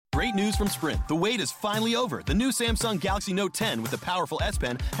Great news from Sprint. The wait is finally over. The new Samsung Galaxy Note 10 with the powerful S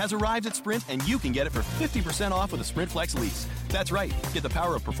Pen has arrived at Sprint, and you can get it for 50% off with a Sprint Flex lease. That's right. Get the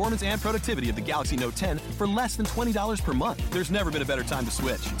power of performance and productivity of the Galaxy Note 10 for less than $20 per month. There's never been a better time to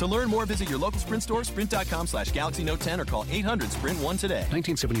switch. To learn more, visit your local Sprint store, sprint.com/Galaxy Note 10, or call 800-SPRINT-1 today.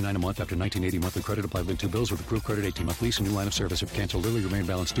 $19.79 a month after $19.80 monthly credit applied with 2 bills with approved credit 18-month lease and new line of service. If canceled early, remain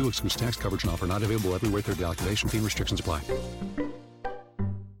balance due. Excludes tax coverage and offer not available everywhere. Third activation fee restrictions apply.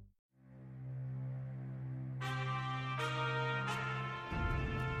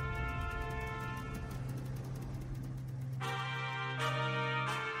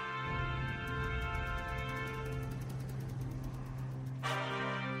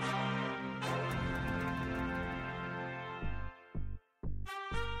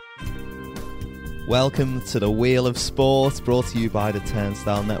 Welcome to the Wheel of Sport, brought to you by the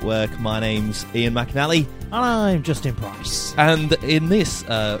Turnstile Network. My name's Ian McNally. And I'm Justin Price. And in this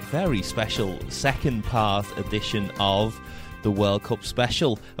very special second part edition of the World Cup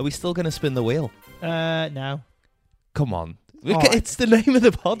special, are we still going to spin the wheel? No. Come on. Right. It's the name of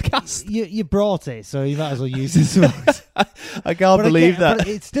the podcast. You brought it, so you might as well use it. I can't believe that. But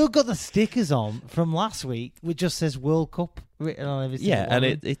it's still got the stickers on from last week, which just says World Cup written on everything. Yeah, and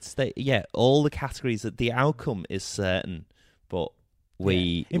it's all the categories, that the outcome is certain, but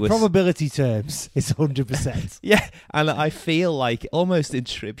in probability terms, it's 100%. Yeah, and I feel like, almost in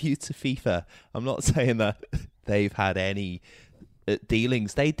tribute to FIFA, I'm not saying that they've had any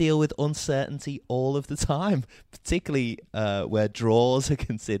dealings. They deal with uncertainty all of the time, particularly where draws are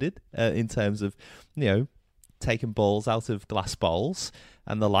considered in terms of, taking balls out of glass bowls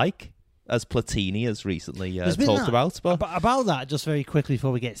and the like, as Platini has recently talked about. But about that, just very quickly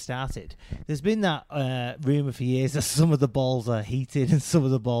before we get started, there's been that rumour for years that some of the balls are heated and some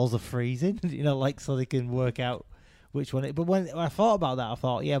of the balls are freezing, so they can work out which one. But when I thought about that, I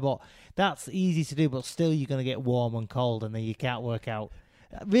thought, yeah, but that's easy to do, but still you're going to get warm and cold, and then you can't work out.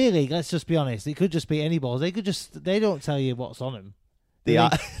 Really, let's just be honest. It could just be any balls. They don't tell you what's on them. You know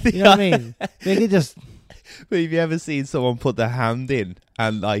what I mean? They could just. But have you ever seen someone put their hand in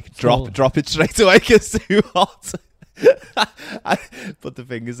and drop it straight away because it's too hot? Put the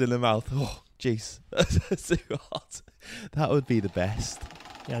fingers in the mouth. Oh, jeez, that's too hot. That would be the best.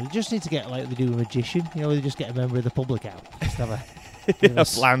 Yeah, you just need to get like they do a magician. They just get a member of the public out. Just have a bit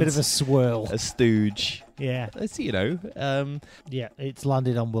of a swirl, a stooge. Yeah, it's yeah, it's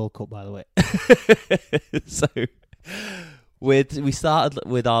landed on World Cup, by the way. So. We started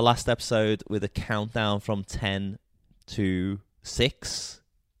with our last episode with a countdown from 10 to 6.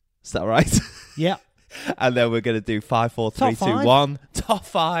 Is that right? Yeah. And then we're going to do 5, 4, 3, 2, 1. Top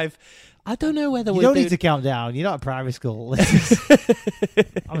 5. I don't know whether you don't need to count down. You're not at primary school.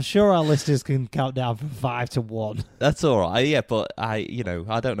 I'm sure our listeners can count down from 5 to 1. That's all right. Yeah, but I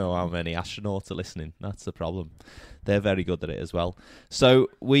don't know how many astronauts are listening. That's the problem. They're very good at it as well. So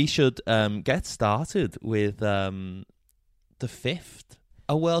we should get started with the fifth,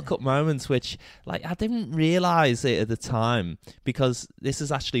 a World Cup moment, which I didn't realise it at the time, because this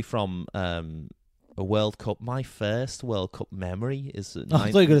is actually from a World Cup. My first World Cup memory is. I thought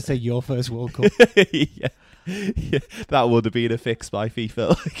you were going to say your first World Cup. Yeah, that would have been a fix by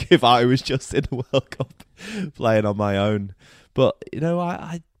FIFA if I was just in a World Cup playing on my own. But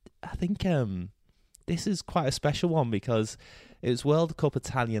I think this is quite a special one, because it was World Cup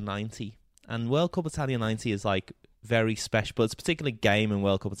Italia 90, and World Cup Italia 90 is very special, but it's a particular game in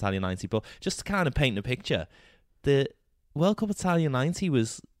World Cup Italia 90. But just to kind of paint a picture, the World Cup Italia 90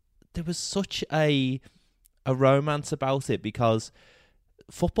 there was such a romance about it, because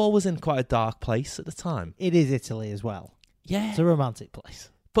football was in quite a dark place at the time. It is Italy as well. Yeah. It's a romantic place.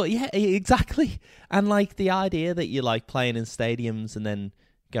 But yeah, exactly. And the idea that you're playing in stadiums and then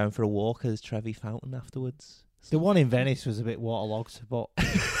going for a walk as Trevi Fountain afterwards. The one in Venice was a bit waterlogged, but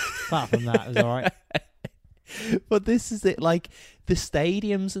apart from that, it was all right. But this is it, the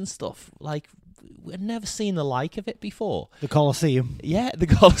stadiums and stuff, we've never seen the like of it before. The Colosseum. Yeah, the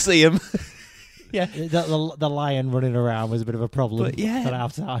Colosseum. Yeah. The lion running around was a bit of a problem at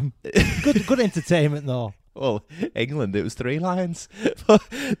half time. Good entertainment, though. Well, England, it was 3 lions. But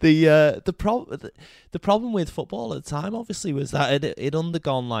the problem with football at the time, obviously, was that it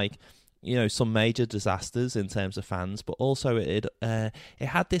undergone some major disasters in terms of fans, but also it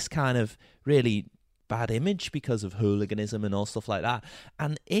had this kind of really bad image because of hooliganism and all stuff like that.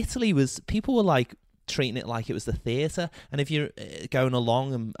 And Italy people were treating it like it was the theatre. And if you're going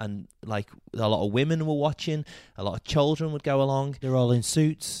along and like a lot of women were watching, a lot of children would go along. They're all in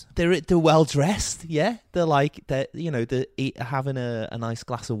suits. They're well dressed, yeah. They're having a nice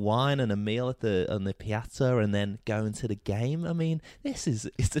glass of wine and a meal on the piazza, and then going to the game. I mean, it's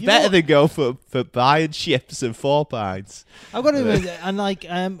better than go for buying chips and 4 pints. I've got to admit, and like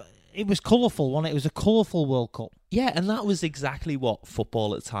it was colourful, wasn't it? It was a colourful World Cup. Yeah, and that was exactly what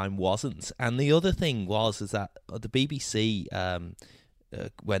football at the time wasn't. And the other thing is that the BBC,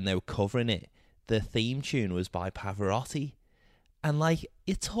 when they were covering it, the theme tune was by Pavarotti. And, like,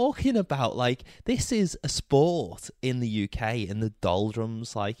 you're talking about, like, this is a sport in the UK, in the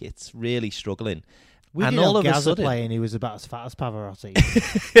doldrums. Like, it's really struggling. We and did all have of a Gazza sudden, playing, he was about as fat as Pavarotti.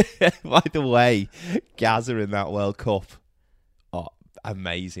 by the way, Gazza in that World Cup, oh,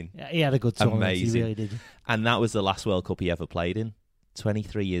 amazing. Yeah, he had a good tournament, Amazing. he really did. And that was the last World Cup he ever played in.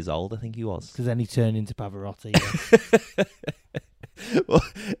 23 years old, I think he was. Because then he turned into Pavarotti. Yeah. Well,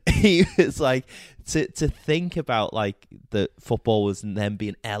 he was like, to think about like that football was then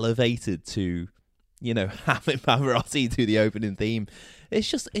being elevated to, you know, having Pavarotti do the opening theme. It's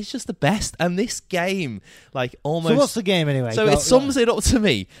just the best. And this game, like, almost. So what's the game anyway? So it sums it up to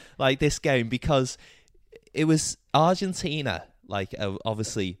me, like, this game, because it was Argentina, like,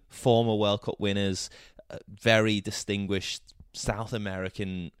 obviously former World Cup winners, very distinguished South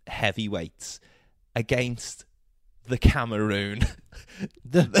American heavyweights, against the Cameroon.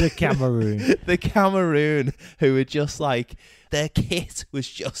 the Cameroon. The Cameroon, who were just like, their kit was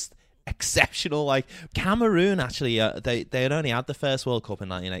just exceptional. Like, Cameroon, actually, they had only had the first World Cup in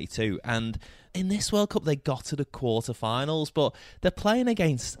 1982, and in this World Cup they got to the quarterfinals, but they're playing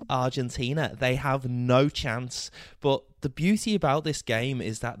against Argentina. They have no chance. But the beauty about this game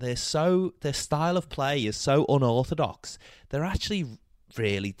is that their style of play is so unorthodox. They're actually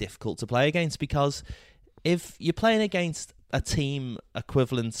really difficult to play against, because if you're playing against a team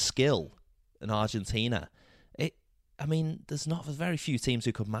equivalent skill in Argentina, there's very few teams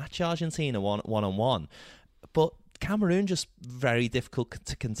who could match Argentina one-on-one. But Cameroon just very difficult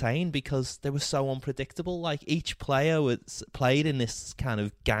to contain because they were so unpredictable. Like, each player was played in this kind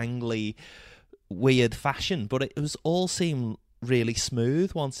of gangly, weird fashion, but it was all seemed really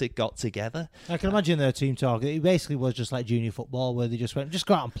smooth once it got together. I can imagine their team talk. It basically was just like junior football, where they just went, just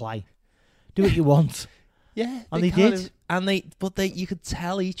go out and play, do what you want. Yeah, and they did. You could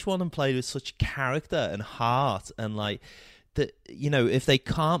tell each one and played with such character and heart, and like that. You know, if they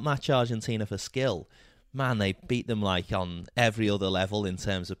can't match Argentina for skill, man, they beat them like on every other level in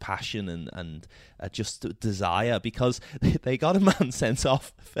terms of passion and just desire, because they got a man sent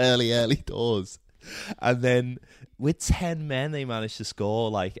off fairly early doors. And then with 10 men, they managed to score.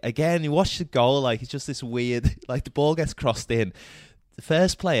 Like, again, you watch the goal, like, it's just this weird, like, the ball gets crossed in. The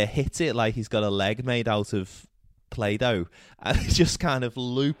first player hits it like he's got a leg made out of Play-Doh, and it just kind of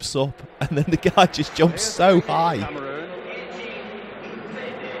loops up, and then the guy just jumps so high. Cameroon.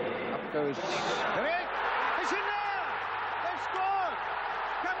 Up goes. It's in there! They've scored!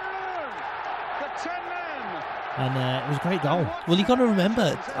 Cameroon! The 10 men! And it was a great goal. Well, you got to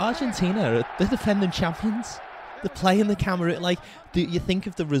remember, Argentina, they're defending champions. They're playing the Cameroon. Like, do you think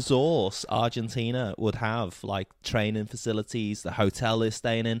of the resource Argentina would have, like training facilities, the hotel they're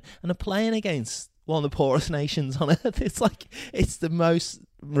staying in, and they're playing against one of the poorest nations on earth? It's like, it's the most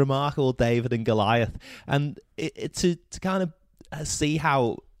remarkable David and Goliath. And to kind of see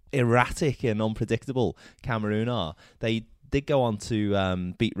how erratic and unpredictable Cameroon are, they did go on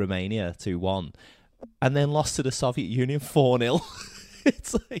to beat Romania 2-1, and then lost to the Soviet Union 4-0.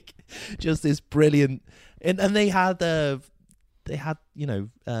 It's like just this brilliant, and they had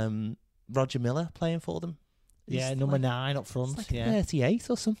Roger Miller playing for them. Yeah, number 9 up front. Like yeah, 38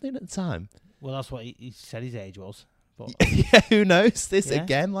 or something at the time. Well, that's what he said his age was. But Yeah, who knows? This Yeah.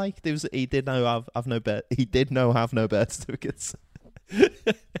 again, like he did know have no birth certificates.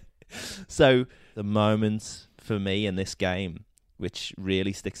 So the moment for me in this game, which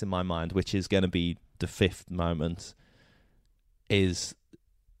really sticks in my mind, which is going to be the 5th moment, is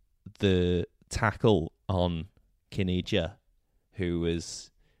the tackle on Kinija, who was,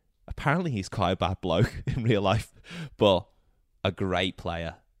 apparently he's quite a bad bloke in real life, but a great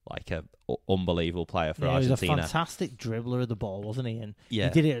player, like a unbelievable player for Argentina. He was a fantastic dribbler of the ball, wasn't he? And Yeah.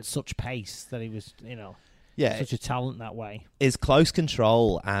 he did it at such pace that he was, Yeah, such a talent that way. his close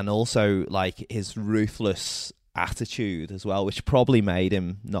control and also like his ruthless attitude as well, which probably made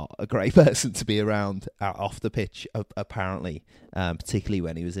him not a great person to be around off the pitch, apparently, particularly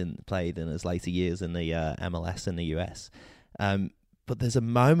when he was played in his later years in the MLS in the US. But there's a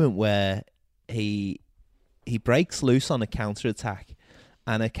moment where he breaks loose on a counter-attack,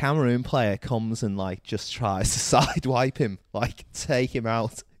 and a Cameroon player comes and like just tries to sidewipe him, like take him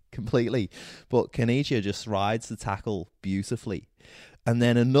out completely. But Kanija just rides the tackle beautifully. And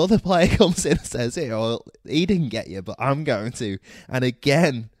then another player comes in and says, "Hey, well, he didn't get you, but I'm going to." And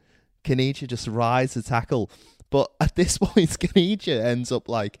again, Kanija just rides the tackle. But at this point, Kanija ends up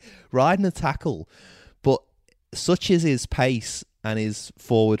like riding the tackle. But such is his pace and his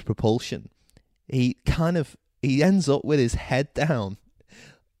forward propulsion, he ends up with his head down.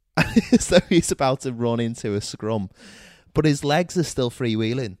 So he's about to run into a scrum, but his legs are still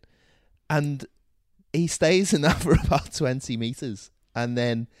freewheeling, and he stays in that for about 20 metres. And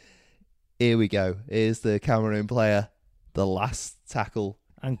then here we go. Here's the Cameroon player, the last tackle,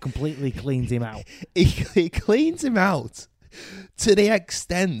 and completely cleans him out. He cleans him out to the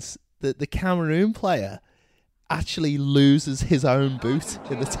extent that the Cameroon player actually loses his own boot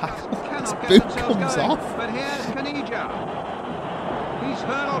in the tackle. His boot comes off. But here's Kanija. He's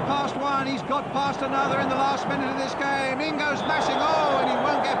hurdled past one, he's got past another in the last minute of this game. In goes Mashing, and he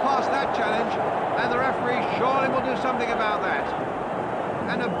won't get past that challenge. And the referee surely will do something about that.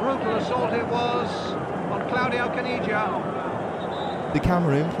 And a brutal assault it was on Claudio Kanija. The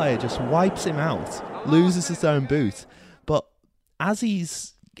Cameroon player just wipes him out, loses his own boot. But as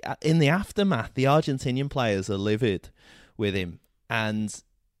he's in the aftermath, the Argentinian players are livid with him, and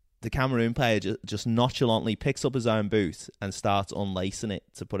the Cameroon player just nonchalantly picks up his own boot and starts unlacing it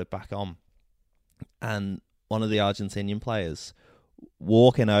to put it back on. And one of the Argentinian players,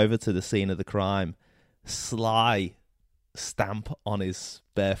 walking over to the scene of the crime, sly stamp on his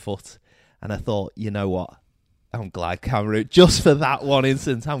bare foot. And I thought, you know what? I'm glad Cameroon, just for that one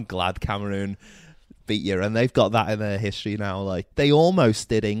instance, I'm glad Cameroon beat you. And they've got that in their history now. Like, they almost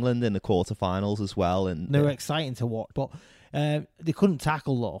did England in the quarterfinals as well. And they were exciting to watch, but they couldn't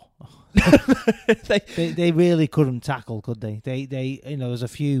tackle though. they really couldn't tackle, could they? They there's a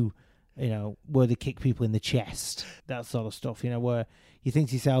few, where they kick people in the chest, that sort of stuff. Where you think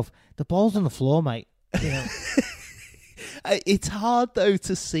to yourself, the ball's on the floor, mate. It's hard though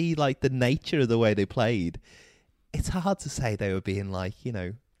to see like the nature of the way they played. It's hard to say they were being like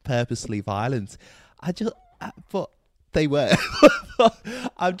purposely violent. But they were.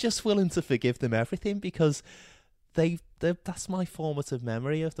 I'm just willing to forgive them everything because that's my formative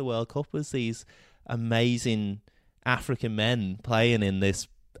memory of the World Cup, was these amazing African men playing in this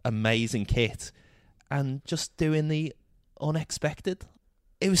amazing kit and just doing the unexpected.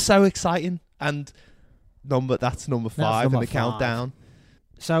 It was so exciting. And that's number 5 in the countdown.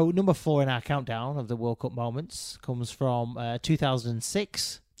 So number 4 in our countdown of the World Cup moments comes from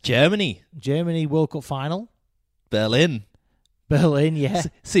 2006. Germany World Cup final. Berlin, yeah.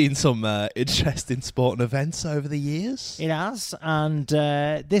 Seen some interesting sporting events over the years. It has, and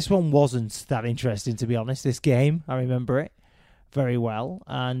this one wasn't that interesting, to be honest. This game, I remember it very well,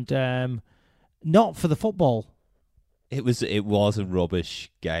 and not for the football. It was a rubbish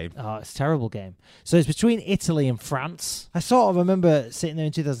game. Oh, it's a terrible game. So it's between Italy and France. I sort of remember sitting there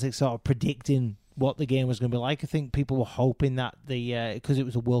in 2006 sort of predicting what the game was going to be like. I think people were hoping that because it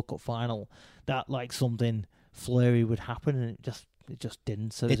was a World Cup final, that like something flurry would happen, and it just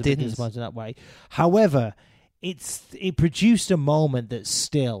didn't. So it was a bit disappointing that way. However, it produced a moment that's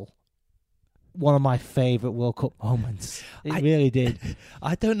still one of my favourite World Cup moments. It really did.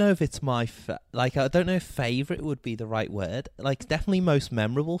 I don't know if it's my I don't know if favourite would be the right word. Like, definitely most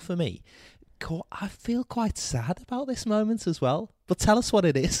memorable for me. I feel quite sad about this moment as well. But tell us what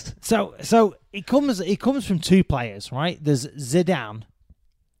it is. So it comes from two players, right? There's Zidane,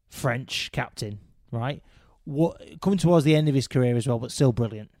 French captain, right? Coming towards the end of his career as well, but still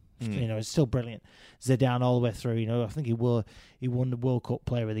brilliant. It's still brilliant. Zidane all the way through. I think he won the World Cup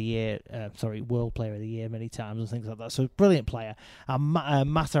Player of the Year. World Player of the Year many times and things like that. So brilliant player. And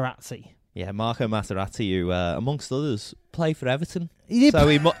Materazzi. Yeah, Marco Materazzi, who amongst others played for Everton. He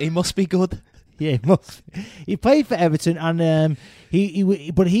must be good. Yeah, he must. He played for Everton, and he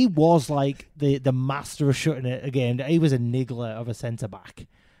was like the master of shutting it a game. He was a niggler of a centre back.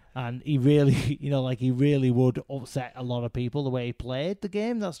 And he really, he really would upset a lot of people the way he played the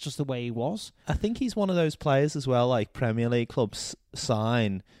game. That's just the way he was. I think he's one of those players as well, like Premier League clubs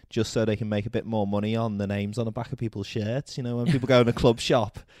sign just so they can make a bit more money on the names on the back of people's shirts. When people go in a club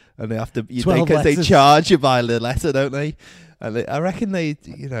shop and they have to, because they charge you by the letter, don't they? And I reckon they,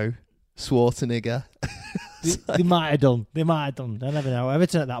 Schwarzenegger. They might have done. I never know.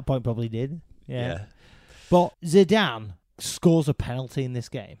 Everton at that point probably did. Yeah. But Zidane scores a penalty in this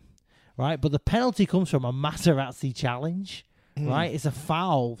game, right? But the penalty comes from a Materazzi challenge, right? It's a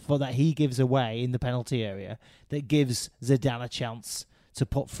foul that he gives away in the penalty area that gives Zidane a chance to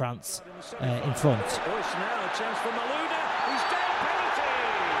put France in front. Oh, it's now a chance for Malouda. He's down, penalty.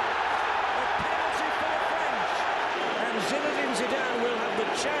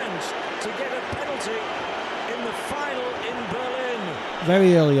 to get a penalty in the final in Berlin.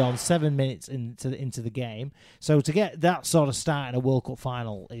 Very early on, 7 minutes into the game. So to get that sort of start in a World Cup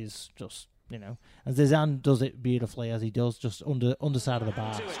final is just, and Zidane does it beautifully as he does, just underside of the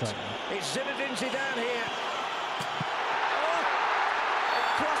bar straight away. It's Zinedine Zidane here.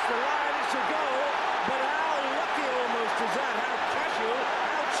 Across the line, it's a goal. But how lucky almost is that? How casual,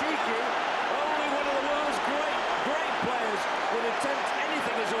 how cheeky. Only one of the world's great players would attempt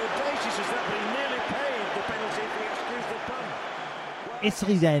anything as audacious as that, but he nearly paid the penalty, if you excuse the pun.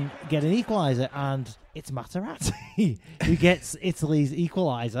 Italy then get an equaliser, and it's Materazzi who gets Italy's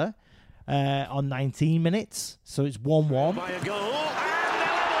equaliser on 19 minutes. So it's 1-1. By a goal, and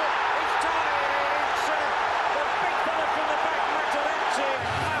they're level. It's tied. It's the big fella from the back, Materazzi.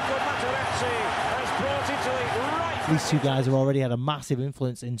 Marco Materazzi has brought Italy right. These two guys have already had a massive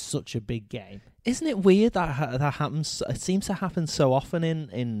influence in such a big game. Isn't it weird that that happens? It seems to happen so often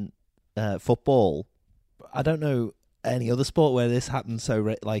in football. I don't know any other sport where this happens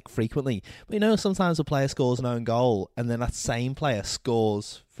so frequently. But sometimes a player scores an own goal, and then that same player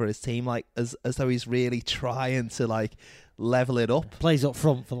scores for his team, as though he's really trying to level it up. Plays up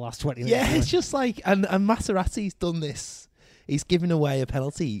front for the last 20 minutes. Yeah, it's just and Materazzi's done this. He's given away a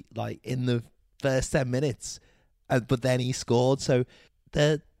penalty in the first 10 minutes, but then he scored. So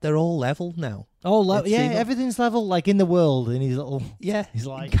they're all level now. Oh, everything's level, in the world, in his little... Yeah, he's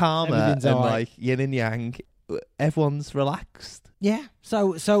karma and right. yin and yang. Everyone's relaxed. Yeah.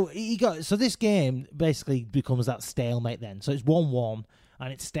 So this game basically becomes that stalemate then. So it's 1-1,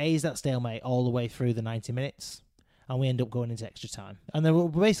 and it stays that stalemate all the way through the 90 minutes, and we end up going into extra time. And then we're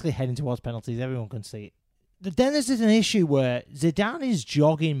basically heading towards penalties. Everyone can see it. Then there's an issue where Zidane is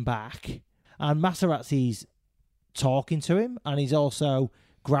jogging back, and Materazzi's talking to him, and he's also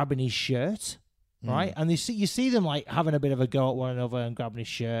grabbing his shirt, right? And you see them having a bit of a go at one another and grabbing his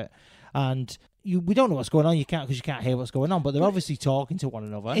shirt, and we don't know what's going on. Because you can't hear what's going on, but they're obviously talking to one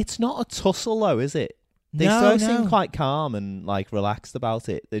another. It's not a tussle though, is it? They seem quite calm and relaxed about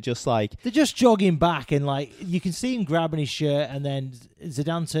it. They're just they're just jogging back, and you can see him grabbing his shirt, and then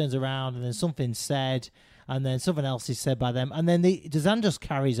Zidane turns around, and then something's said, and then something else is said by them, and then Zidane just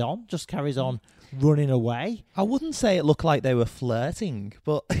carries on running away. I wouldn't say it looked like they were flirting,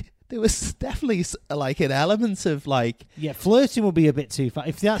 but there was definitely an element of Yeah, flirting would be a bit too far.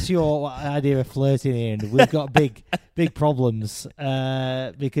 If that's your idea of flirting, Ian, we've got big problems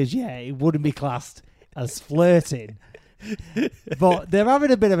because it wouldn't be classed as flirting. But they're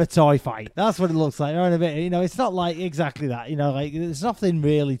having a bit of a toy fight. That's what it looks like. They're having a bit. It's not exactly that. There's nothing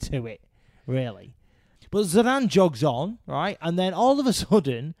really to it, really. But Zidane jogs on, right, and then all of a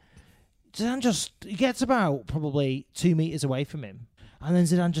sudden, Zidane he gets about probably 2 meters away from him. And then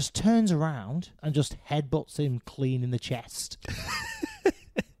Zidane just turns around and just headbutts him clean in the chest.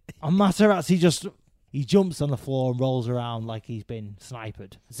 And Materazzi he jumps on the floor and rolls around like he's been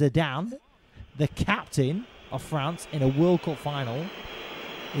sniped. Zidane, the captain of France in a World Cup final,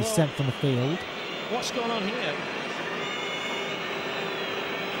 is sent from the field. What's going on here?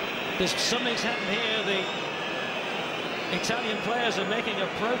 Something's happened here. The Italian players are making a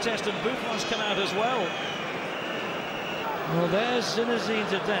protest, and Buffon's come out as well. Well, there's Zinedine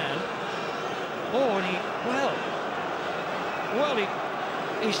Zidane.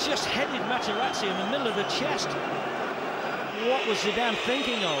 He's just headed Materazzi in the middle of the chest. What was Zidane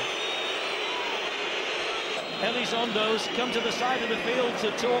thinking of? Elizondo's come to the side of the field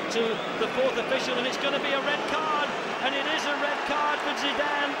to talk to the fourth official, and it's going to be a red card, and it is a red card for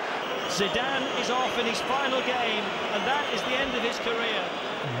Zidane. Zidane is off in his final game, and that is the end of his career.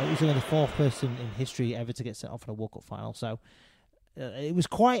 He's only the fourth person in history ever to get sent off in a World Cup final, so it was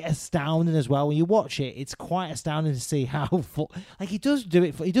quite astounding as well. When you watch it, it's quite astounding to see how he does do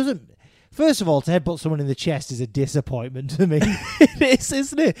it. He doesn't. First of all, to headbutt someone in the chest is a disappointment to me. It is,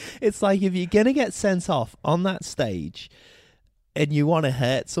 isn't it? It's like if you're gonna get sent off on that stage, and you want to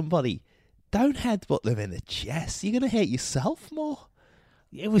hurt somebody, don't headbutt them in the chest. You're gonna hurt yourself more.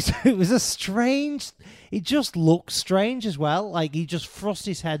 It was a strange. It just looked strange as well. He just thrust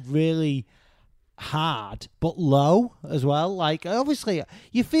his head really hard but low as well. Obviously,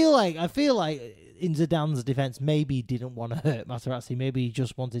 I feel like in Zidane's defense, maybe he didn't want to hurt Materazzi. Maybe he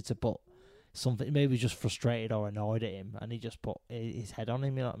just wanted to put something. Maybe he was just frustrated or annoyed at him, and he just put his head on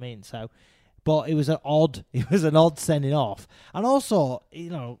him. You know what I mean? So, but it was an odd sending off, and also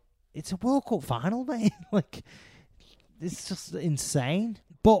it's a World Cup final, mate. It's just insane.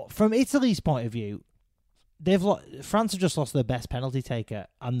 But from Italy's point of view, France have just lost their best penalty taker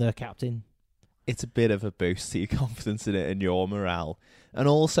and their captain. It's a bit of a boost to your confidence in it and your morale. And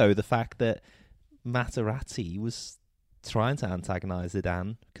also the fact that Materazzi was trying to antagonise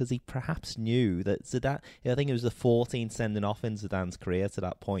Zidane because he perhaps knew that Zidane, I think it was the 14th sending off in Zidane's career to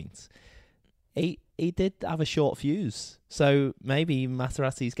that point. He did have a short fuse. So maybe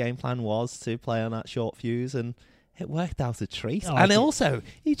Materazzi's game plan was to play on that short fuse, and it worked out a treat. Oh, and also,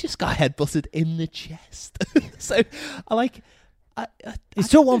 he just got headbutted in the chest. So, He's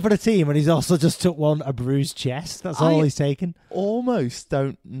took one for the team, and he's also just took a bruised chest. That's all he's taken. Almost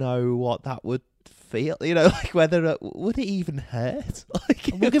don't know what that would feel. You know, like whether would it even hurt? Like,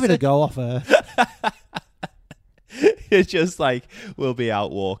 We'll give it a go off her. It's just like, we'll be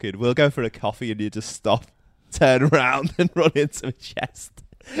out walking, we'll go for a coffee, and you just stop, turn around, and run into a chest.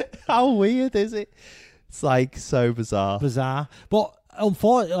 How weird is it? It's like so bizarre. But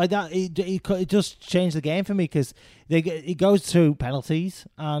unfortunately, like that, it just changed the game for me because it goes to penalties,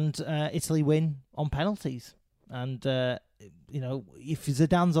 and Italy win on penalties. And if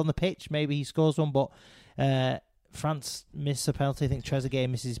Zidane's on the pitch, maybe he scores one. But France miss a penalty. I think Trezeguet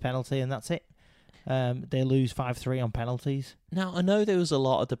misses his penalty, and that's it. They lose 5-3 on penalties. Now, I know there was a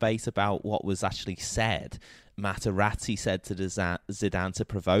lot of debate about what was actually said. Materazzi said to Zidane to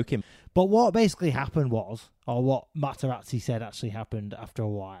provoke him. But what basically happened was, or what Materazzi said actually happened after a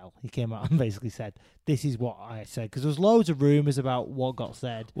while, he came out and basically said, this is what I said. Because there was loads of rumours about what got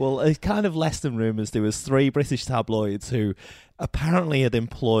said. Well, it's kind of less than rumours. There was 3 British tabloids who apparently had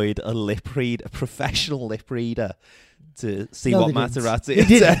employed a professional lip reader to see what Materazzi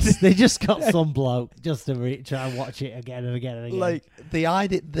had said. They just got some bloke just to try and watch it again and again and again. Like, the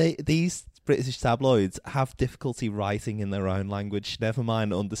idea, these British tabloids have difficulty writing in their own language, never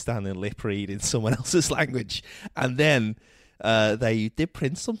mind understanding lip read in someone else's language. And then they did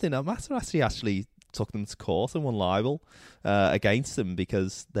print something. Now, Materazzi actually took them to court and won libel against them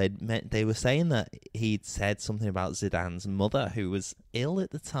because they were saying that he'd said something about Zidane's mother, who was ill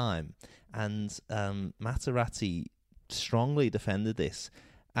at the time. And Materazzi strongly defended this,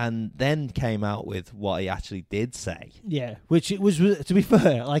 and then came out with what he actually did say. Yeah, which it was, to be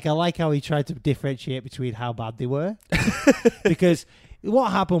fair, like, I like how he tried to differentiate between how bad they were. Because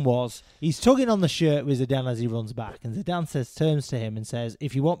what happened was, he's tugging on the shirt with Zidane as he runs back, and Zidane turns to him and says,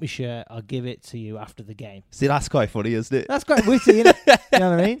 if you want my shirt, I'll give it to you after the game. See, that's quite funny, isn't it? That's quite witty, isn't it? You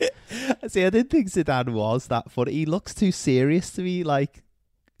know what I mean? See, I didn't think Zidane was that funny. He looks too serious to be, like,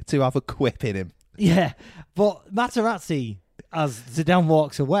 to have a quip in him. Yeah, but Materazzi, as Zidane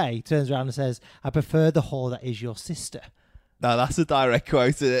walks away, turns around and says, I prefer the whore that is your sister. No, that's a direct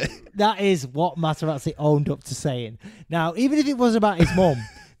quote, isn't it? That is what Materazzi owned up to saying. Now, even if it was about his mum,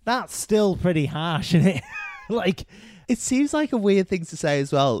 that's still pretty harsh, isn't it? Like, it seems like a weird thing to say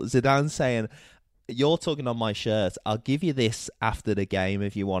as well. Zidane saying, you're tugging on my shirt, I'll give you this after the game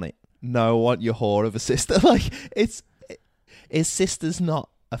if you want it. No, I want your whore of a sister. Like, his sister's not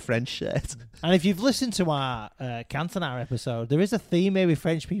a French shirt. And if you've listened to our Cantona episode, there is a theme here with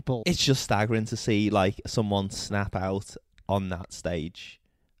French people. It's just staggering to see, like, someone snap out on that stage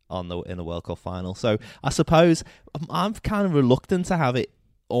in a World Cup final. So I suppose I'm kind of reluctant to have it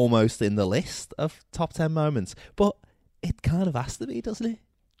almost in the list of top 10 moments, but it kind of has to be, doesn't it?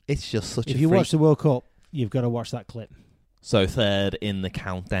 It's just such a If you watch the World Cup, you've got to watch that clip. So third in the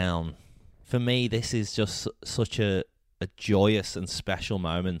countdown. For me, this is just such a joyous and special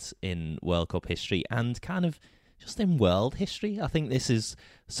moment in World Cup history and kind of just in world history. I think this is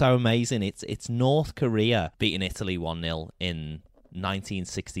so amazing. It's North Korea beating Italy 1-0 in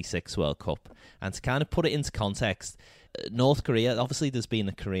 1966 World Cup. And to kind of put it into context, North Korea, obviously there's been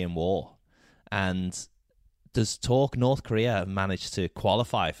the Korean War, and there's talk North Korea managed to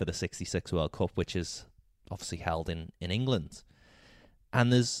qualify for the 66 World Cup, which is obviously held in England.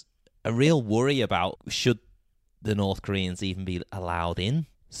 And there's a real worry about should the North Koreans even be allowed in.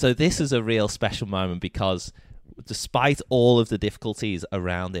 So this is a real special moment because despite all of the difficulties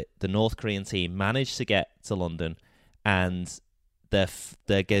around it, the North Korean team managed to get to London, and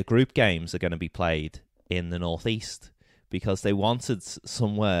their group games are going to be played in the Northeast because they wanted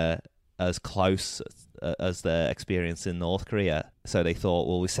somewhere as close as their experience in North Korea. So they thought,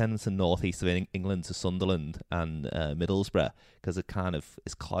 well, we send them to northeast of England, to Sunderland and Middlesbrough, because it kind of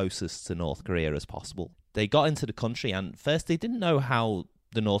is closest to North Korea as possible. They got into the country, and first they didn't know how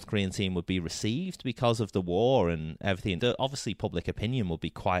the North Korean team would be received because of the war and everything. Obviously, public opinion would be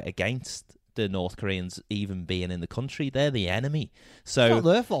quite against the North Koreans even being in the country. They're the enemy. So it's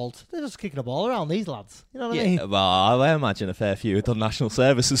not their fault. They're just kicking a ball around, these lads. You know what I mean? Well, I imagine a fair few have done national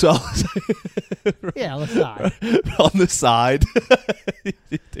service as well. Yeah, on the side. On the side.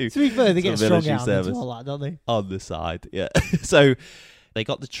 To be fair, they get strung out into all that, don't they? On the side, yeah. So they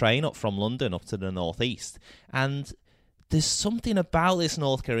got the train up from London up to the northeast, and there's something about this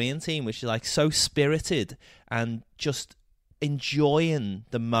North Korean team which is like so spirited and just enjoying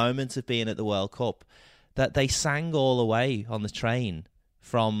the moment of being at the World Cup that they sang all the way on the train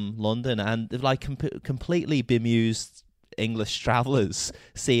from London, and they've like completely bemused English travellers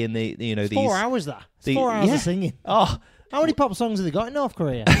seeing these 4 hours. It's 4 hours of singing. Oh, how many pop songs have they got in North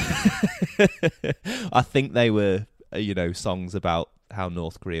Korea? I think they were, songs about how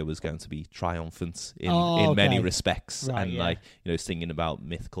North Korea was going to be triumphant in many respects, right, and yeah. singing about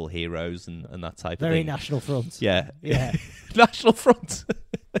mythical heroes and that type Very of thing. National Front. Yeah. National Front.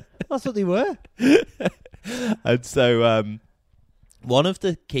 That's what they were. And so one of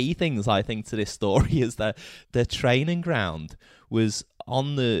the key things I think to this story is that their training ground was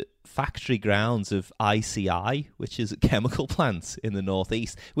on the factory grounds of ICI, which is a chemical plant in the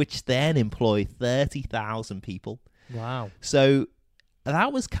northeast, which then employed 30,000 people. Wow. So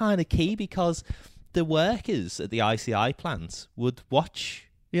that was kind of key, because the workers at the ICI plants would watch,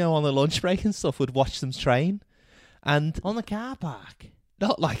 on the lunch break and stuff, would watch them train. And on the car park.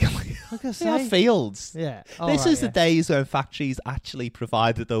 Not like they have fields. Yeah. This is the days when factories actually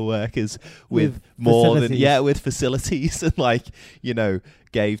provided their workers with more facilities. than with facilities, and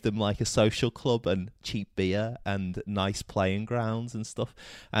gave them like a social club and cheap beer and nice playing grounds and stuff.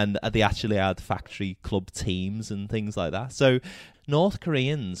 And they actually had factory club teams and things like that. So North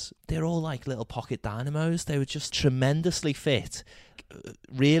Koreans, they're all like little pocket dynamos. They were just tremendously fit,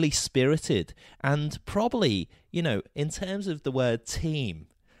 really spirited, and probably, in terms of the word team,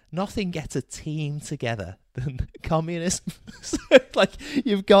 nothing gets a team together than communism. So,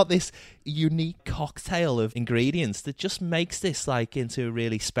 you've got this unique cocktail of ingredients that just makes this into a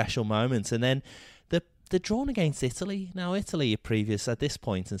really special moment. And then they're drawn against Italy. Now, Italy, previous at this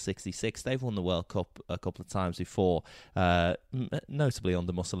point in '66, they've won the World Cup a couple of times before, notably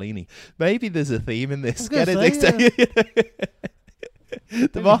under Mussolini. Maybe there's a theme in this.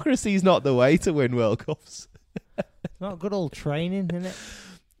 Democracy is not the way to win World Cups. Not good old training, isn't it?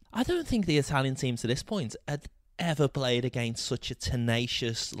 I don't think the Italian team to this point had ever played against such a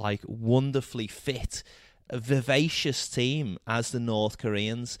tenacious, wonderfully fit, vivacious team as the North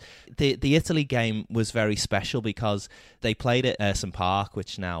Koreans. The Italy game was very special because they played at Ayresome Park,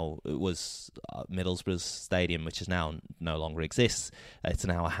 which now was Middlesbrough's stadium, which is now no longer exists. It's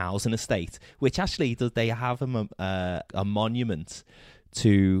now a housing estate, which actually they have a monument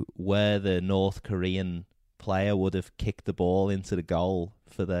to where the North Korean player would have kicked the ball into the goal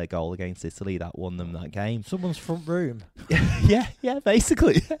for their goal against Italy that won them that game. Someone's front room. yeah,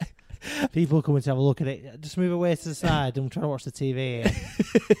 basically. People coming to have a look at it. Just move away to the side. I'm trying to watch the TV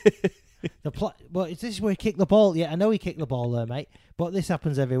here. But is this where he kicked the ball? Yeah, I know he kicked the ball there, mate. But this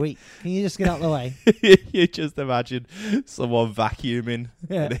happens every week. Can you just get out of the way? You just imagine someone vacuuming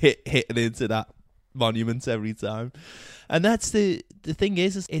and hitting into that monument every time. And that's the thing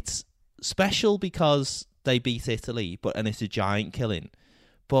is it's special because they beat Italy, and it's a giant killing.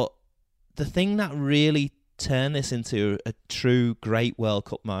 But the thing that really turned this into a true great World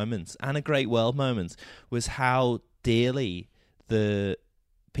Cup moment and a great world moment was how dearly the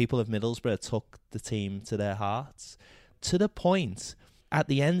people of Middlesbrough took the team to their hearts, to the point at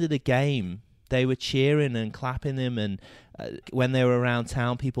the end of the game they were cheering and clapping them, and when they were around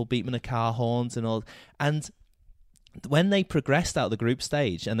town people beat them the car horns and all. And when they progressed out of the group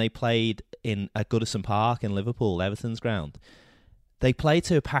stage and they played at Goodison Park in Liverpool, Everton's ground, they played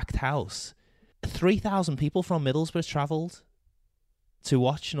to a packed house. 3,000 people from Middlesbrough travelled to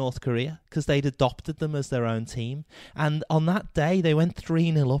watch North Korea because they'd adopted them as their own team. And on that day, they went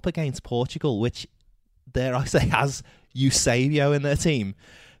 3-0 up against Portugal, which, dare I say, has Eusebio in their team.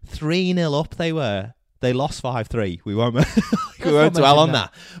 3-0 up they were. They lost 5-3. We won't dwell on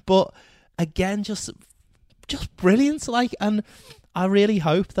that. But again, just brilliant. And I really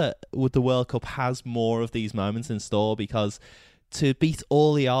hope that the World Cup has more of these moments in store, because to beat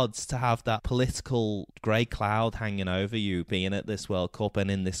all the odds, to have that political grey cloud hanging over you being at this World Cup and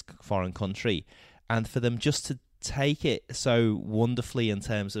in this foreign country, and for them just to take it so wonderfully in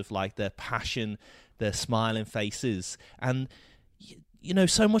terms of their passion, their smiling faces. And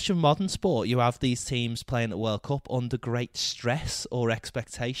so much of modern sport, you have these teams playing at World Cup under great stress or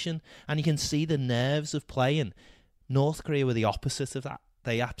expectation, and you can see the nerves of playing. North Korea were the opposite of that.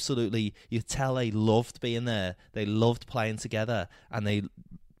 They absolutely, you tell they loved being there. They loved playing together, and they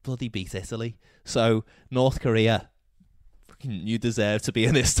bloody beat Italy. So, North Korea, you deserve to be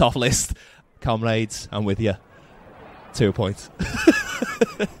in this top list. Comrades, I'm with you. 2 points.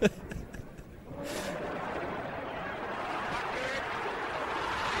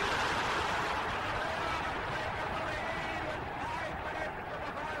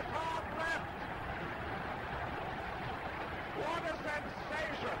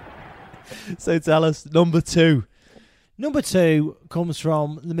 So tell us, number 2. Number 2 comes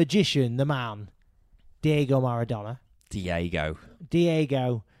from the magician, the man, Diego Maradona. Diego.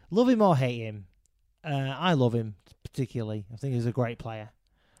 Love him or hate him. I love him, particularly. I think he's a great player.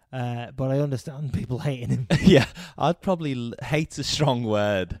 But I understand people hating him. Yeah, I'd probably hate's a strong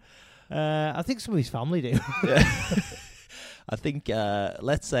word. I think some of his family do. I think,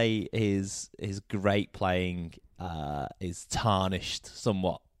 let's say his great playing is tarnished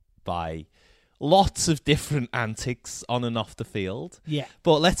somewhat by lots of different antics on and off the field. Yeah.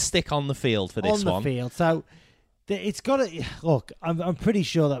 But let's stick on the field for this one. On the field. So it's got to look. I'm pretty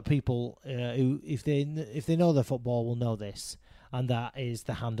sure that people who, if they know their football, will know this, and that is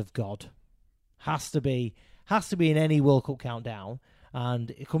the hand of God. Has to be in any World Cup countdown, and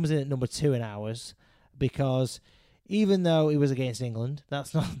it comes in at number 2 in ours because even though it was against England,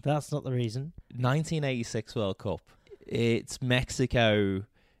 that's not the reason. 1986 World Cup. It's Mexico.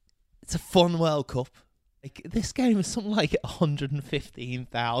 It's a fun World Cup. Like, this game is something like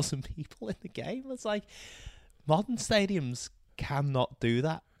 115,000 people in the game. It's like modern stadiums cannot do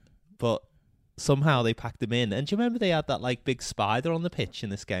that, but somehow they packed them in. And do you remember they had that like big spider on the pitch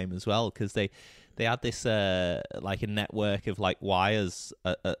in this game as well? Because they had this like a network of like wires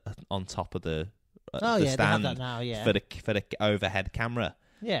on top of the stand they have that now, yeah. for the overhead camera.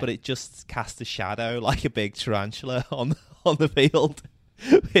 Yeah, but it just cast a shadow like a big tarantula on the field.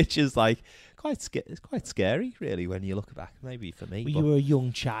 Which is like quite scary, really, when you look back. Maybe for me, well, you were a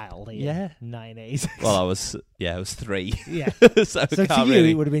young child. Yeah, 9-8. Well, I was 3. Yeah, so to you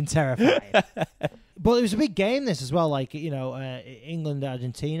it would have been terrifying. But it was a big game, this as well. Like England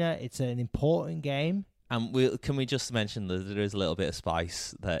Argentina. It's an important game. And can we just mention that there is a little bit of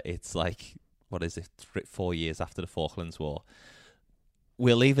spice that it's like, what is it, 4 years after the Falklands War.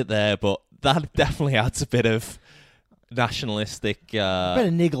 We'll leave it there, but that definitely adds a bit of nationalistic a bit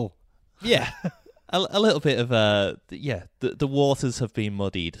of niggle. Yeah. a little bit of the waters have been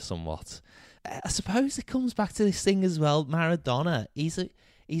muddied somewhat. I suppose it comes back to this thing as well. Maradona,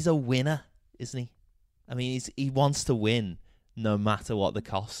 he's a winner, isn't he? I mean, he wants to win no matter what the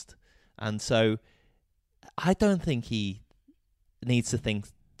cost. And so I don't think he needs to think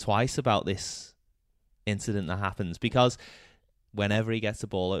twice about this incident that happens, because whenever he gets the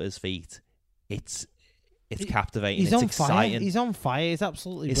ball at his feet, it's captivating. It's exciting. Fire. He's on fire. He's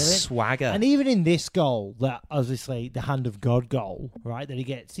absolutely brilliant. Swagger. And even in this goal, that obviously the hand of God goal, right? That he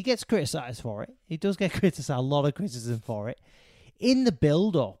gets criticised for it. He does get criticised, a lot of criticism for it. In the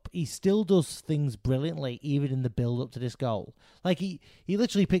build-up, he still does things brilliantly, even in the build-up to this goal. Like he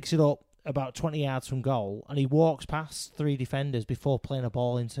literally picks it up about 20 yards from goal, and he walks past 3 defenders before playing a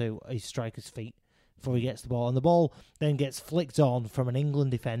ball into his striker's feet before he gets the ball, and the ball then gets flicked on from an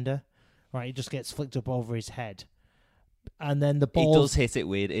England defender. Right, it just gets flicked up over his head, and then the ball. He does hit it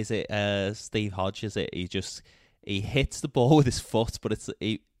weird. Is it Steve Hodge? Is it? He hits the ball with his foot, but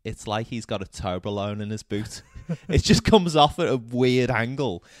it's like he's got a Toblerone in his boot. It just comes off at a weird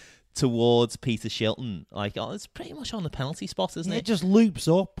angle towards Peter Shilton. Like, it's pretty much on the penalty spot, isn't it? It just loops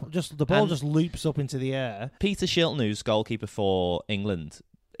up. The ball just loops up into the air. Peter Shilton, who's goalkeeper for England,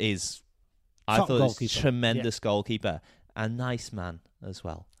 is I thought he's a tremendous goalkeeper, a nice man as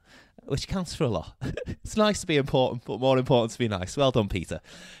well. Which counts for a lot. It's nice to be important, but more important to be nice. Well done, Peter.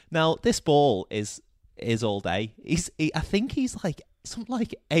 Now, this ball is all day. I think he's like something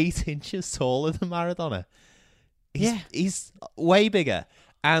like 8 inches taller than Maradona. He's way bigger,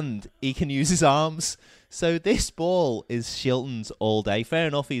 and he can use his arms. So this ball is Shilton's all day. Fair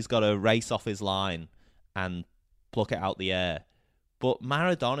enough, he's got to race off his line and pluck it out the air. But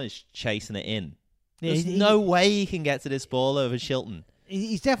Maradona's chasing it in. There's no way he can get to this ball over Shilton.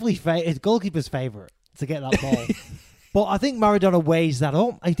 He's definitely his goalkeeper's favourite to get that ball. But I think Maradona weighs that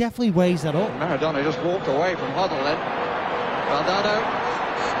up. He definitely weighs that up. Maradona just walked away from Hoddle then. Valdano.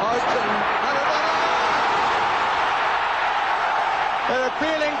 Out and Maradona! They're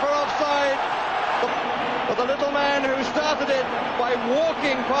appealing for offside. But the little man who started it by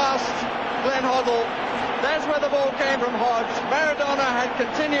walking past Glenn Hoddle. That's where the ball came from Hodge. Maradona had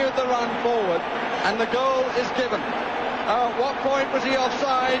continued the run forward, and the goal is given. At what point was he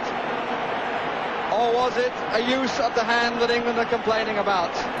offside? Or was it a use of the hand that England are complaining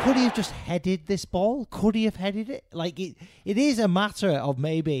about? Could he have just headed this ball? Could he have headed it? Like, it is a matter of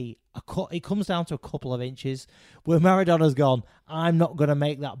maybe it comes down to a couple of inches where Maradona's gone, I'm not going to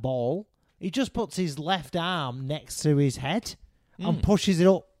make that ball. He just puts his left arm next to his head and pushes it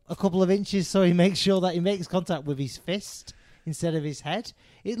up a couple of inches so he makes sure that he makes contact with his fist instead of his head.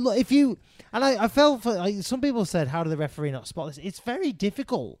 I felt for some people said, how did the referee not spot this? It's very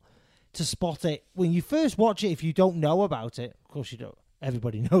difficult to spot it when you first watch it. If you don't know about it, of course you don't.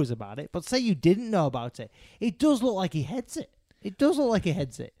 everybody knows about it, but say you didn't know about it, it does look like he heads it. It does look like he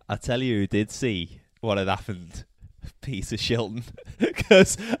heads it. I tell you who did see what had happened. Peter Shilton.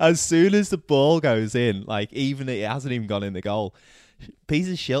 Because as soon as the ball goes in, like, even it hasn't even gone in the goal,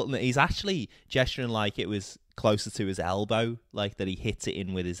 Peter Shilton, he's actually gesturing like it was closer to his elbow, like that he hit it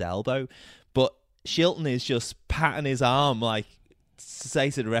in with his elbow. But Shilton is just patting his arm, like, to say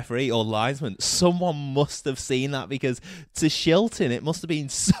to the referee or linesman, someone must have seen that, because to Shilton it must have been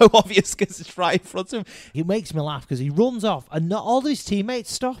so obvious because it's right in front of him. It makes me laugh because he runs off and not all his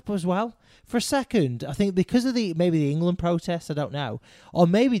teammates stop as well. For a second, I think because of maybe the England protests, I don't know, or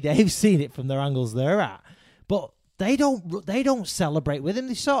maybe they've seen it from their angles they're at, but they don't celebrate with him.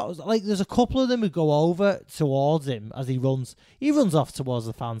 They sort of, like, there's a couple of them who go over towards him as he runs. He runs off towards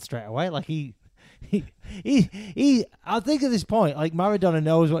the fans straight away, like he. I think at this point, like, Maradona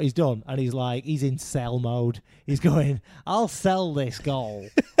knows what he's done, and he's in sell mode. He's going, I'll sell this goal,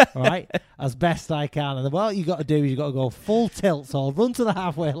 right, as best I can. And what you got to do is you got to go full tilt. So I'll run to the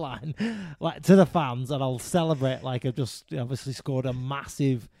halfway line, like, to the fans, and I'll celebrate like I've just obviously scored a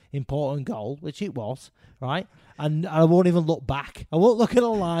massive, important goal, which it was, right? And I won't even look back. I won't look at a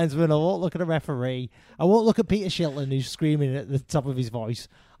linesman. I won't look at a referee. I won't look at Peter Shilton, who's screaming at the top of his voice.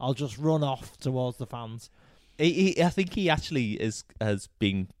 I'll just run off towards the fans. I think he actually has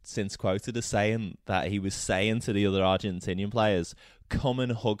been since quoted as saying that he was saying to the other Argentinian players, come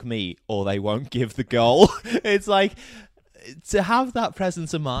and hug me or they won't give the goal. It's like, to have that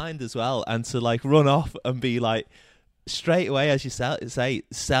presence of mind as well, and to, like, run off and be like, straight away, as you say,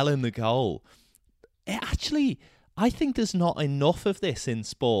 selling the goal. It actually, I think there's not enough of this in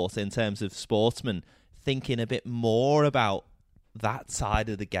sport in terms of sportsmen thinking a bit more about that side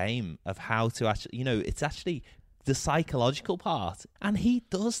of the game, of how to actually, it's actually the psychological part. And he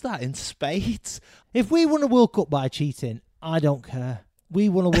does that in spades. If we won a World Cup by cheating, I don't care. We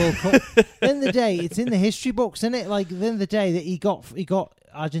won a World Cup. At the end of the day, it's in the history books, isn't it? Like, at the end of the day, that he got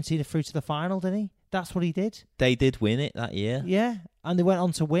Argentina through to the final, didn't he? That's what he did. They did win it that year. Yeah, and they went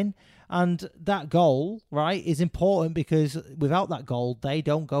on to win. And that goal, right, is important because without that goal, they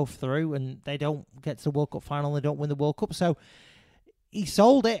don't go through and they don't get to the World Cup final. They don't win the World Cup. So he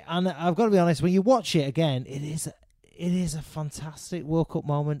sold it, and I've got to be honest, when you watch it again, it is a fantastic World Cup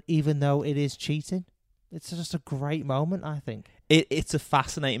moment, even though it is cheating. It's just a great moment, I think. It's a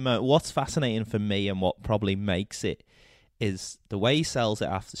fascinating moment. What's fascinating for me, and what probably makes it, is the way he sells it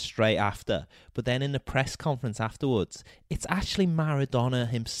straight after, but then in the press conference afterwards, it's actually Maradona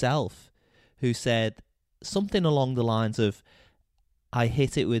himself who said something along the lines of, I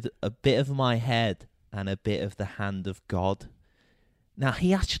hit it with a bit of my head and a bit of the hand of God. Now,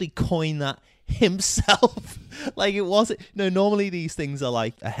 he actually coined that himself. Like, it wasn't, normally these things are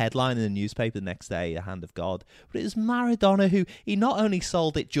like a headline in the newspaper the next day, a hand of God. But it was Maradona who, he not only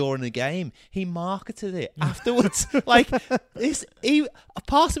sold it during the game, he marketed it afterwards. Like, a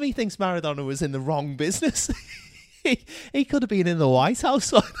part of me thinks Maradona was in the wrong business. He could have been in the White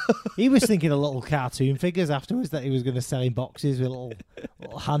House. He was thinking of little cartoon figures afterwards that he was going to sell in boxes with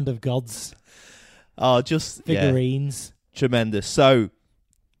little hand of gods. Oh, just figurines. Yeah. Tremendous. So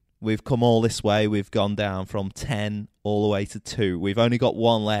we've come all this way. We've gone down from 10 all the way to 2. We've only got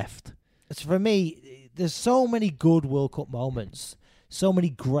one left. For me, there's so many good World Cup moments, so many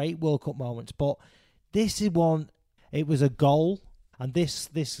great World Cup moments, but this is one. It was a goal, and this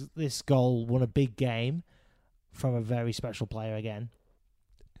goal won a big game from a very special player again.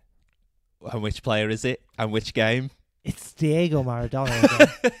 And which player is it? And which game? It's Diego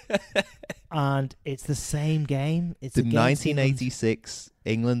Maradona again. And it's the same game. It's the 1986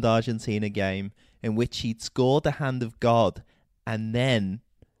 England-Argentina game in which he'd scored the hand of God and then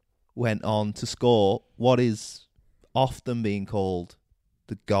went on to score what is often being called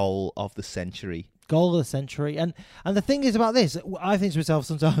the goal of the century. Goal of the century. And the thing is about this, I think to myself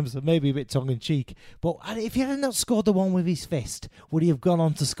sometimes, maybe a bit tongue-in-cheek, but if he had not scored the one with his fist, would he have gone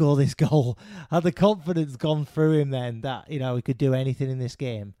on to score this goal? Had the confidence gone through him then that, he could do anything in this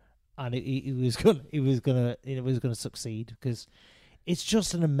game? And he was gonna succeed, because it's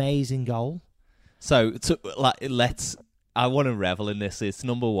just an amazing goal. So I want to revel in this. It's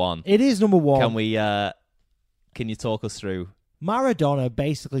number one. It is number one. Can we? Can you talk us through? Maradona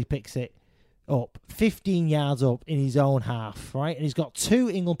basically picks it up 15 yards up in his own half, right? And he's got 2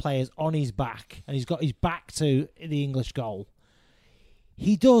 England players on his back, and he's got his back to the English goal.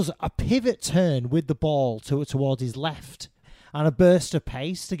 He does a pivot turn with the ball towards his left, and a burst of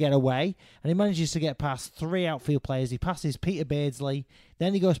pace to get away, and he manages to get past 3 outfield players. He passes Peter Beardsley,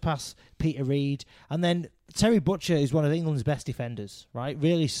 then he goes past Peter Reid, and then Terry Butcher is one of England's best defenders, right?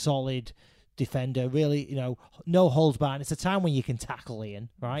 Really solid, defender, really, no holds barred. It's a time when you can tackle Ian,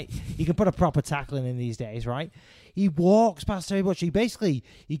 right? You can put a proper tackling in these days, right? He walks past Terry Butcher.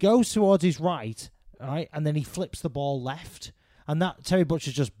 He goes towards his right, right, and then he flips the ball left. And that Terry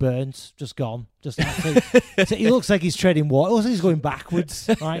Butcher's just burnt, just gone, just actually. So he looks like he's treading water. It looks like he's going backwards,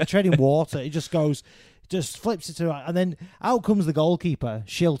 right? Treading water. He just flips it to right, and then out comes the goalkeeper,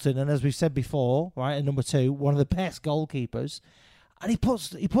 Shilton. And as we've said before, right, at number 2, one of the best goalkeepers. And he puts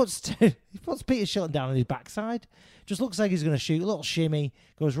Peter Shilton down on his backside. Just looks like he's going to shoot. A little shimmy,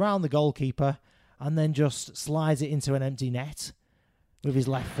 goes round the goalkeeper, and then just slides it into an empty net with his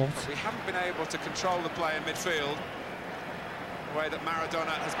left foot. We haven't been able to control the play in midfield the way that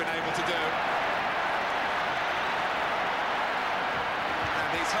Maradona has been able to do. And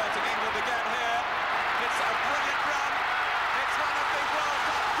he's hurting England again here. It's a brilliant run. It's one of the World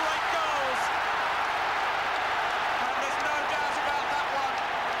Cup great goals. And there's no doubt about that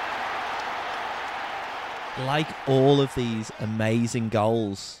one. Like all of these amazing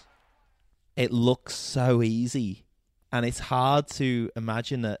goals, it looks so easy. And it's hard to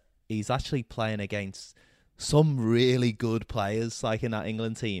imagine that he's actually playing against some really good players, like in that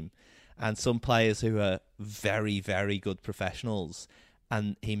England team, and some players who are very, very good professionals.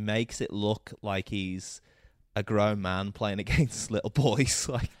 And he makes it look like he's a grown man playing against little boys.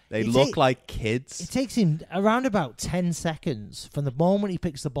 Like they look like kids. It takes him around about 10 seconds from the moment he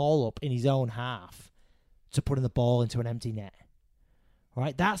picks the ball up in his own half to putting the ball into an empty net.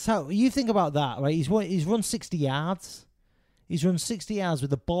 Right? That's how you think about that, right? He's run 60 yards. He's run 60 yards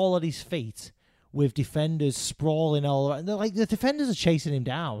with the ball at his feet, with defenders sprawling all around. Like the defenders are chasing him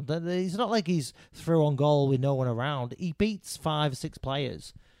down. It's not like he's through on goal with no one around. He beats 5 or 6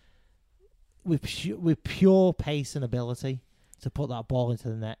 players with pure pace and ability to put that ball into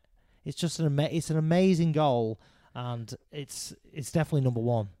the net. It's just an amazing goal, and it's definitely number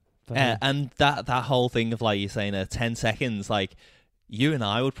 1. And that whole thing of, like you're saying, 10 seconds, like you and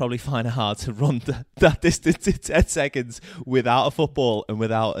I would probably find it hard to run that distance in 10 seconds without a football and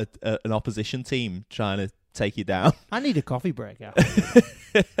without an opposition team trying to take you down. I need a coffee break out.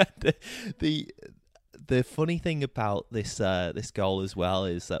 The funny thing about this goal as well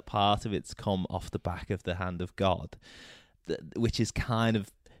is that part of it's come off the back of the hand of God, which is kind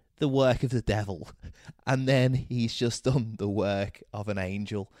of the work of the devil, and then he's just done the work of an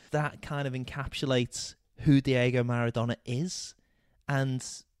angel. That kind of encapsulates who Diego Maradona is and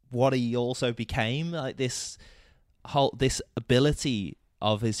what he also became, like this ability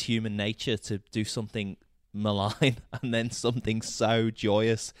of his human nature to do something malign and then something so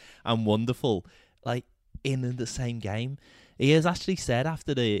joyous and wonderful, like in the same game. He has actually said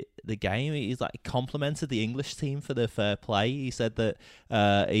after the game, he's like complimented the English team for their fair play. He said that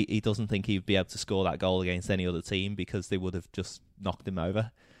he doesn't think he'd be able to score that goal against any other team because they would have just knocked him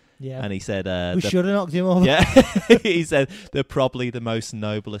over. Yeah, and he said we should have knocked him over. Yeah, he said they're probably the most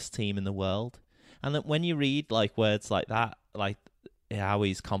noblest team in the world. And that when you read like words like that, like how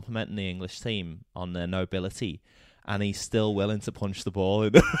he's complimenting the English team on their nobility, and he's still willing to punch the ball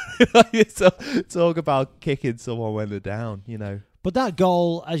in. So, talk about kicking someone when they're down, you know. But that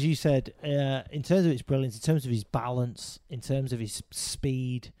goal, as you said, in terms of its brilliance, in terms of his balance, in terms of his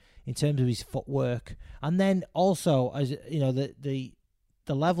speed, in terms of his footwork, and then also, as you know, the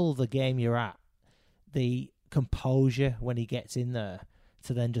level of the game you're at, the composure when he gets in there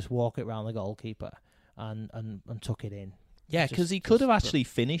to then just walk it around the goalkeeper and tuck it in. Yeah, because he could have actually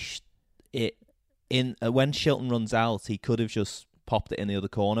finished it in when Shilton runs out. He could have just popped it in the other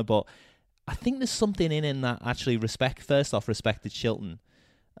corner, but I think there's something in that actually respected Shilton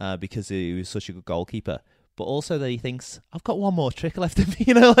because he was such a good goalkeeper, but also that he thinks, I've got one more trick left in me,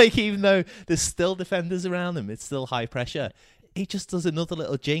 you know, like even though there's still defenders around him, it's still high pressure. He just does another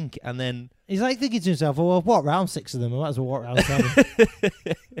little jink, and then he's like thinking to himself, "Well, I've walked round 6 of them. I might as well walk round 7."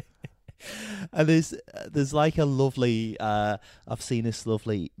 And there's like a lovely, I've seen this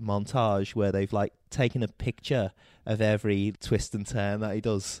lovely montage where they've like taken a picture of every twist and turn that he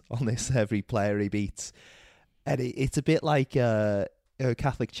does on this, every player he beats, and it's a bit like a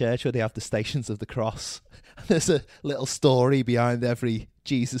Catholic church where they have the Stations of the Cross. There's a little story behind every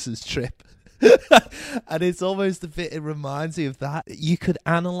Jesus's trip. And it's almost a bit, it reminds me of that. You could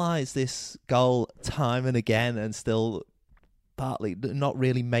analyse this goal time and again and still partly not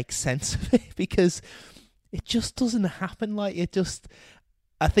really make sense of it because it just doesn't happen. Like it just,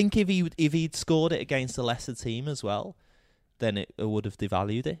 I think if he'd scored it against a lesser team as well, then it would have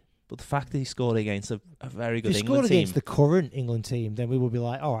devalued it. But the fact that he scored against a very good England team. If he scored against the current England team, then we would be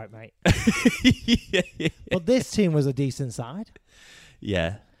like, all right, mate. Yeah. But this team was a decent side.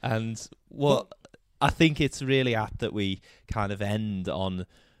 Yeah. And I think it's really apt that we kind of end on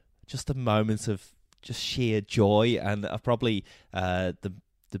just the moments of just sheer joy, and probably the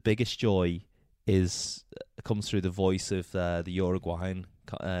biggest joy comes through the voice of the Uruguayan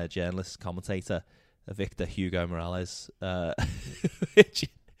journalist commentator Victor Hugo Morales, which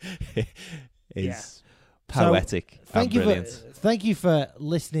is poetic and brilliant. Thank you for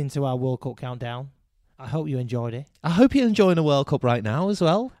listening to our World Cup countdown. I hope you enjoyed it. I hope you're enjoying the World Cup right now as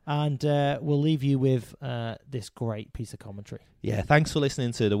well. And we'll leave you with this great piece of commentary. Yeah, thanks for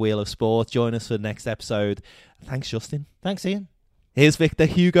listening to The Wheel of Sport. Join us for the next episode. Thanks, Justin. Thanks, Ian. Here's Victor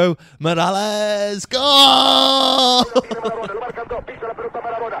Hugo Morales. Go!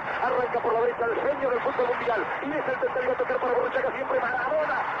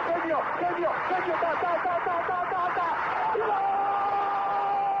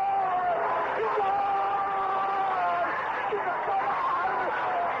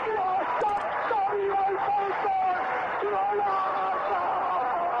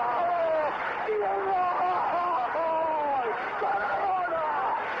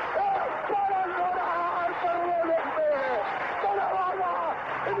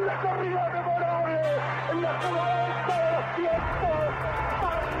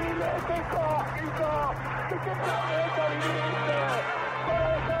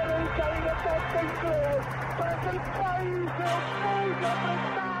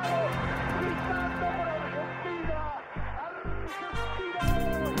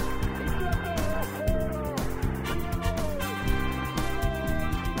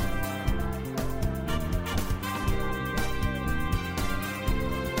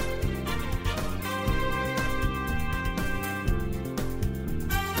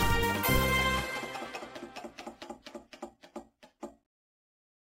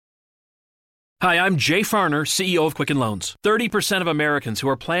 Hi, I'm Jay Farner, CEO of Quicken Loans. 30% of Americans who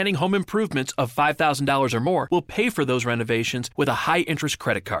are planning home improvements of $5,000 or more will pay for those renovations with a high-interest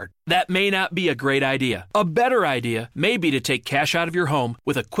credit card. That may not be a great idea. A better idea may be to take cash out of your home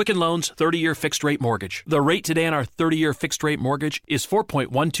with a Quicken Loans 30-year fixed-rate mortgage. The rate today on our 30-year fixed-rate mortgage is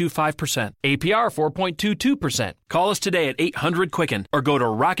 4.125%. APR 4.22%. Call us today at 800-QUICKEN or go to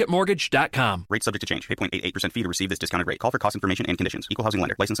rocketmortgage.com. Rate subject to change. Pay 0.88% fee to receive this discounted rate. Call for cost information and conditions. Equal housing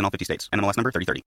lender. License in all 50 states. NMLS number 3030.